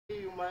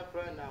You, my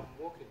friend, I'm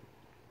walking.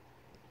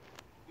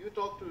 You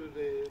talk to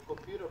the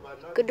computer, but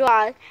not. Good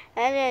one.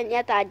 And then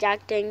yet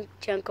Ajak Deng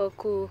Chie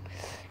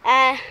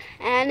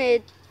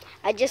and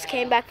I just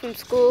came back from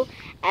school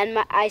and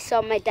I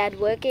saw my dad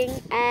working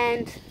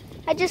and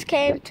I just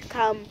came to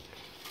come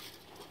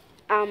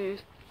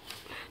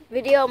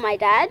video my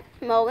dad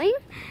mowing.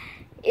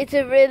 It's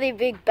a really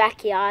big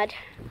backyard.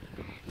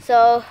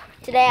 So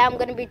today I'm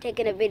going to be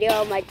taking a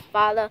video of my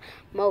father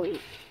mowing.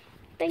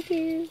 Thank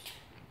you.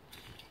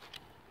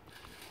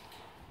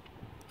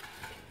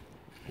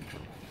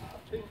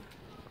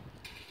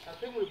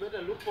 I think we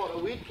better look for a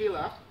weed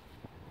killer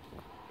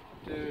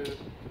to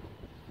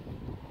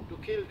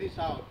kill this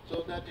out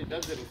so that it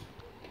doesn't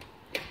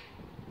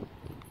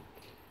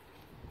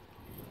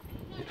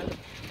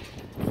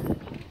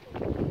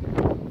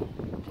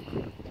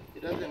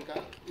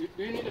come.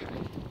 Do you need it?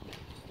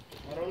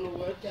 I don't know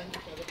where can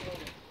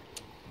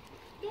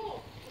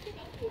no.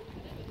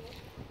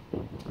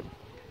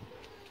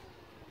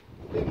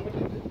 Then what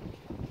is it?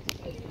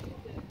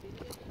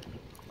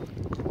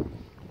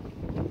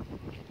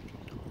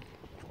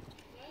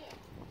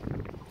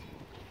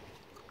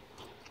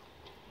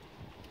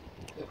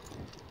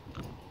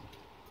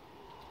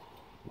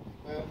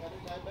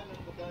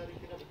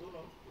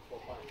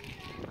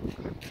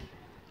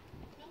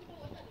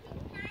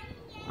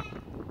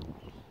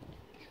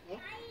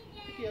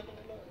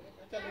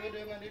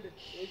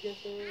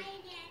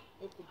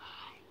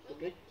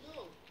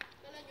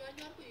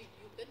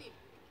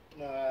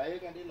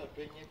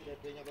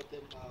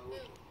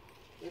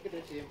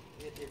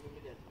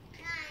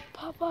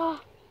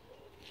 Papa,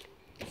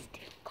 it's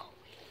still going.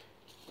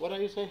 What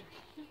are you saying?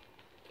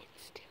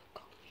 It's still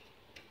going.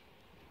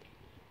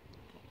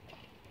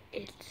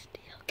 It's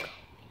still going.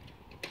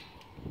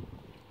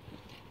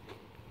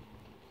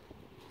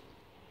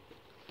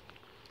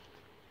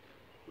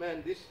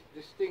 Man, this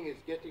thing is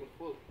getting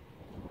full.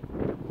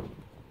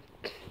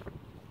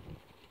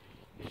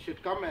 You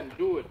should come and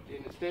do it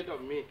instead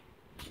of me.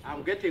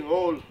 I'm getting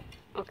old.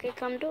 Okay,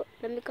 come do it.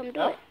 Let me come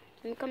do it.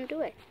 Let me come do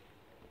it.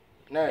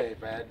 No,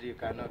 but you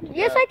cannot.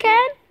 Yes, I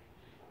can.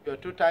 You're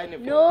too tiny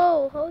for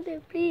No, hold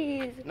it,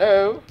 please.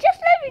 No.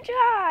 Just let me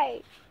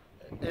try.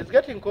 It's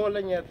getting cold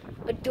and yet.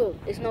 But dude,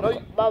 it's not No,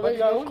 cold. Baba, but it's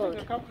you are not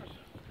holding cold.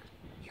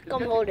 the You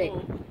come hold it.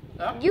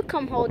 Huh? You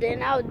come hold it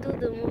and I'll do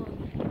the move.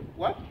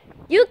 What?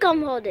 You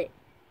come hold it.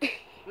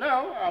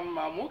 No,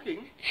 I'm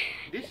walking.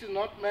 This is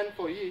not meant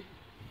for you.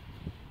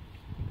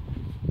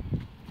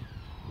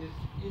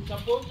 It's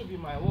supposed to be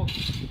my work,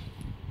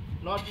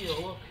 not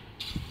your work.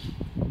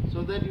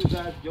 So that you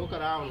guys joke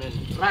around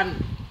and run.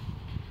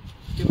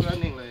 Keep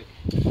running like.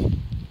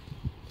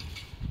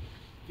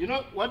 You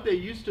know what they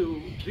used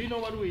to, do you know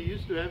what we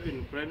used to have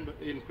in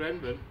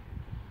Cranbourne?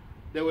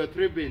 There were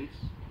 3 bins.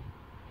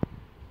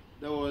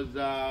 There was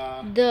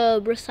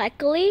the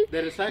recycling.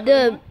 The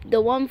recycling.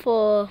 The one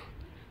for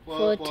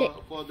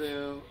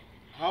the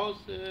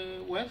house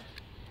west.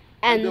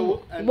 And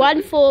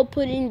one for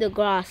putting the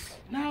grass.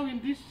 Now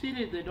in this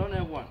city they don't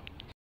have one.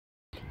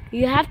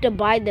 You have to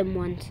buy them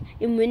once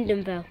in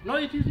Windenville. No,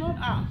 it is not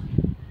us.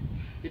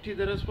 It is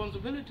the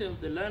responsibility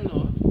of the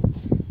landlord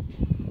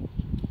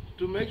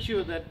to make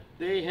sure that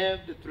they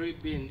have the 3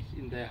 bins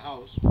in their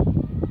house.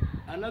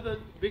 Another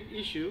big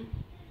issue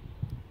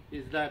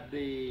is that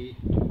there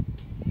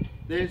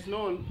is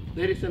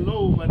a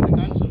law, but the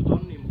council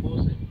don't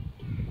impose it.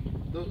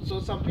 So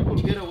some people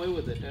get away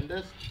with it, and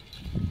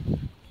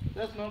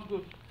that's not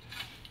good.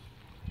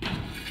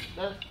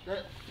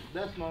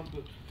 That's not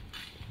good.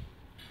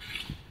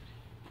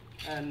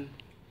 And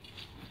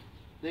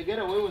they get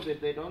away with it.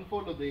 They don't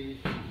follow the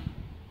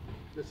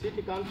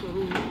city council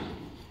rules.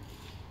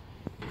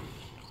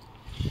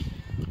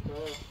 So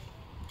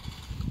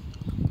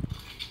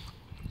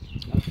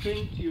I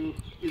think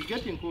it's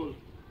getting cold,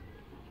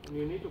 and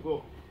you need to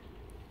go.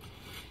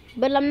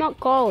 But I'm not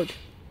cold.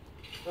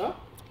 Huh?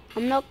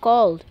 I'm not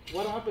cold.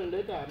 What happened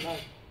later at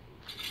night?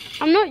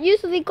 I'm not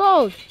usually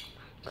cold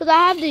because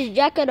I have this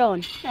jacket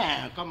on.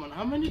 Nah, come on.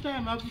 How many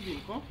times have you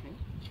been coughing?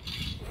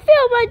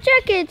 Feel my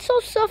jacket. It's so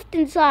soft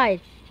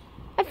inside.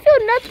 I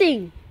feel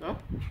nothing. Huh?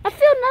 I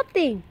feel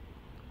nothing.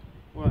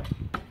 What?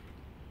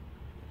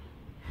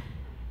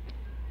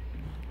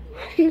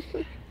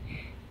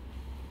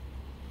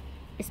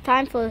 It's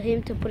time for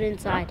him to put it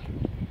inside.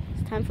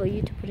 It's time for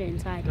you to put it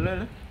inside.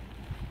 Hello?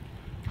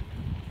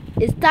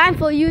 It's time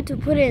for you to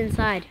put it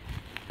inside.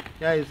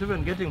 Yeah, it's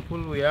even getting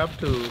full. We have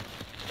to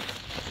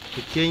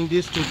change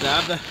this to the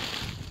other.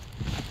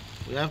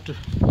 We have to.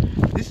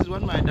 This is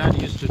what my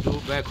dad used to do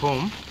back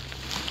home.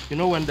 You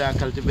know, when they are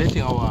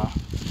cultivating our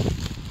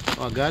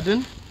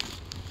garden,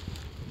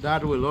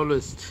 Dad will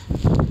always,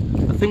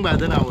 I think by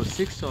then I was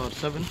 6 or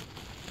 7,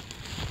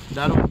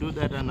 Dad will do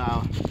that, and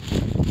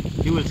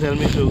he will tell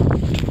me to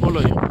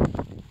follow him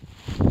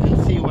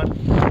and see what.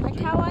 Like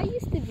how I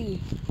used to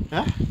be.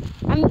 Huh?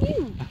 I'm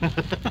you.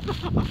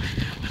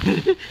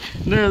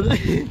 No,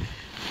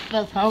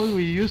 that's how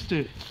we used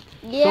to.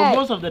 Yeah. So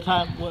most of the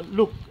time, well,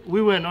 look,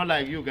 we were not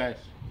like you guys,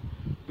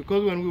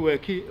 because when we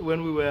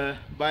were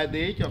by the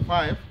age of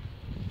 5,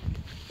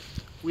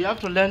 we have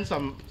to learn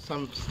some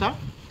stuff.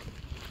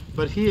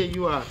 But here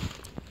you are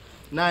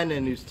 9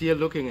 and you're still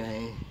looking at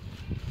me.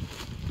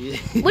 Yeah.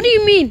 What do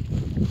you mean?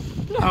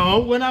 No,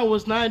 when I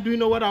was 9, do you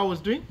know what I was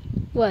doing?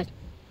 What?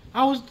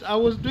 I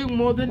was doing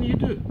more than you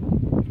do.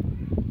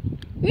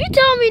 You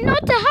tell me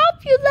not to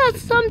help you that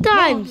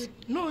sometimes.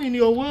 No, in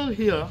your world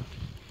here,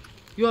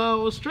 you are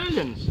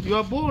Australians. You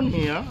are born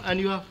here and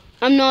you are...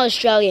 I'm not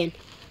Australian.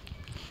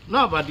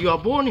 No, but you are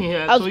born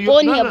here. I was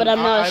born here, but I'm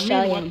not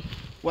Australian.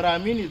 What I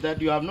mean is that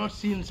you have not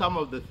seen some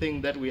of the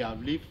things that we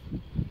have lived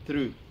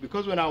through.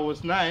 Because when I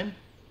was 9,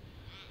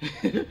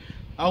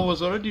 I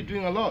was already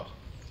doing a lot.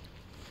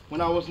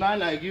 When I was 9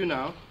 like you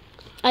now,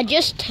 I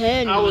just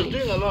turned. I was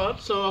doing a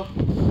lot, so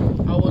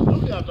I was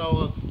looking at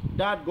our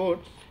dad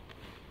goats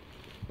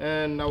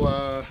and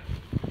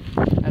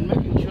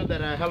making sure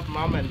that I help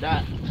mom and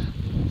dad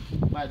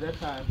by that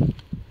time.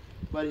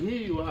 But here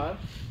you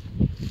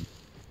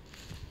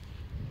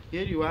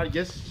are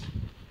just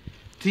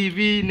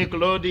TV,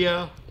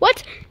 Nickelodeon.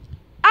 What?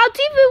 Our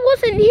TV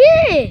wasn't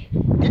here.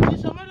 It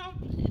is a matter of,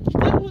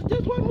 that was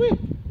just 1 week.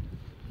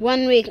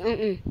 1 week,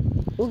 we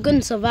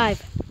couldn't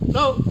survive.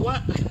 No,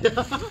 what?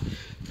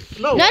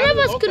 No, None of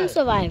us couldn't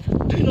survive.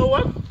 Do you know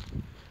what?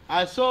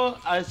 I saw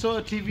a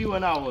TV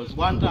when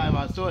one time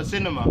I saw a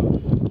cinema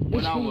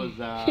when I was...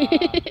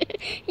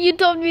 You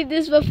told me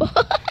this before.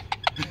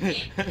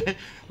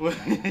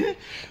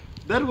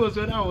 That was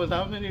when I was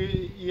how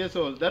many years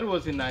old? That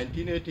was in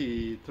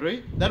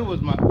 1983. That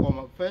was my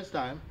first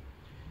time.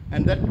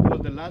 And that was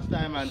the last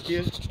time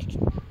until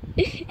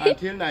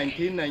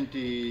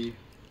 1990.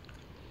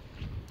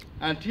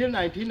 Until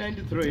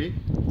 1993,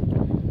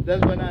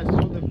 that's when I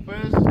saw the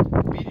first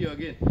video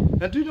again.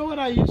 And do you know what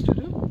I used to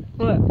do?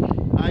 What?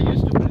 I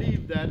used to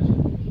believe that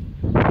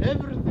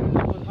everything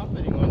that was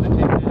happening on the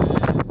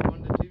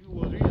TV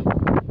was real.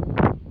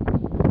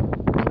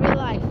 In real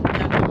life.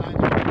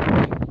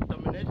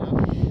 Terminator.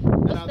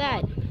 What's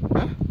that?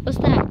 Huh? What's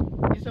that?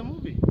 It's a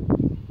movie.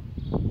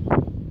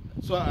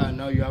 So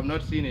no, you have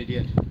not seen it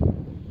yet.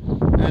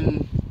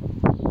 And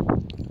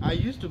I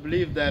used to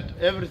believe that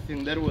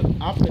everything that was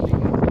happening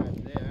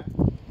inside there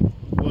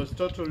was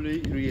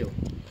totally real.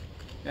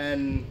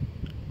 And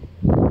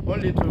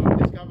only to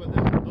discover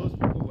that those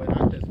people were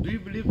actors. Do you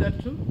believe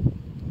that too?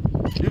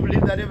 Do you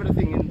believe that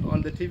everything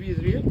on the TV is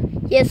real?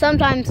 Yeah,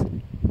 sometimes.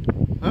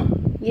 Huh?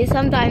 Yeah,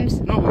 sometimes.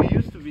 No, we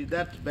used to be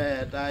that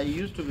bad. I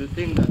used to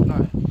think that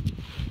no,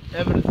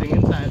 everything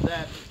inside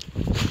that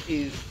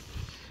is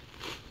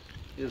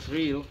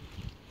real.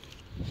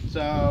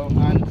 So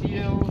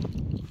until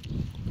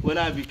when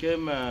I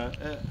became a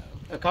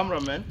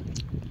cameraman,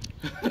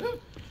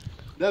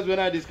 that's when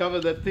I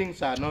discovered that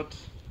things are not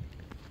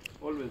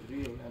always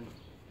real. And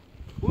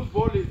whose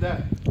ball is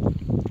that?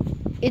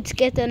 It's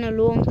getting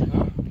along.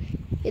 Huh?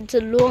 It's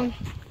along.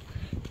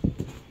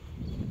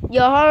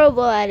 You're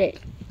horrible at it.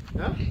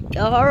 Huh?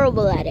 You're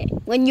horrible at it.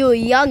 When you were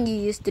young, you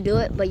used to do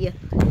it, but you're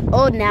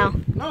old now.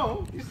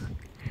 No.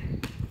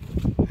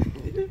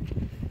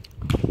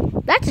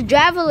 That's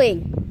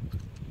traveling.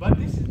 But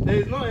there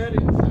is no air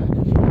inside.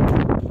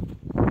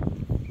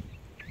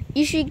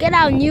 You should get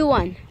our new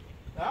one.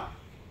 Huh?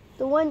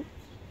 The one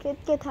Kit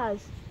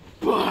has.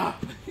 Huh?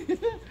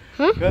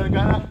 Huh?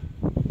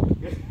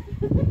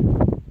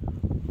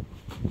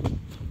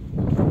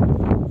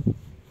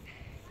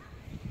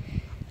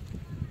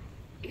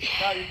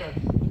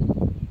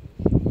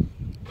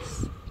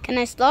 Can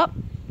I stop?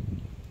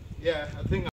 Yeah, I think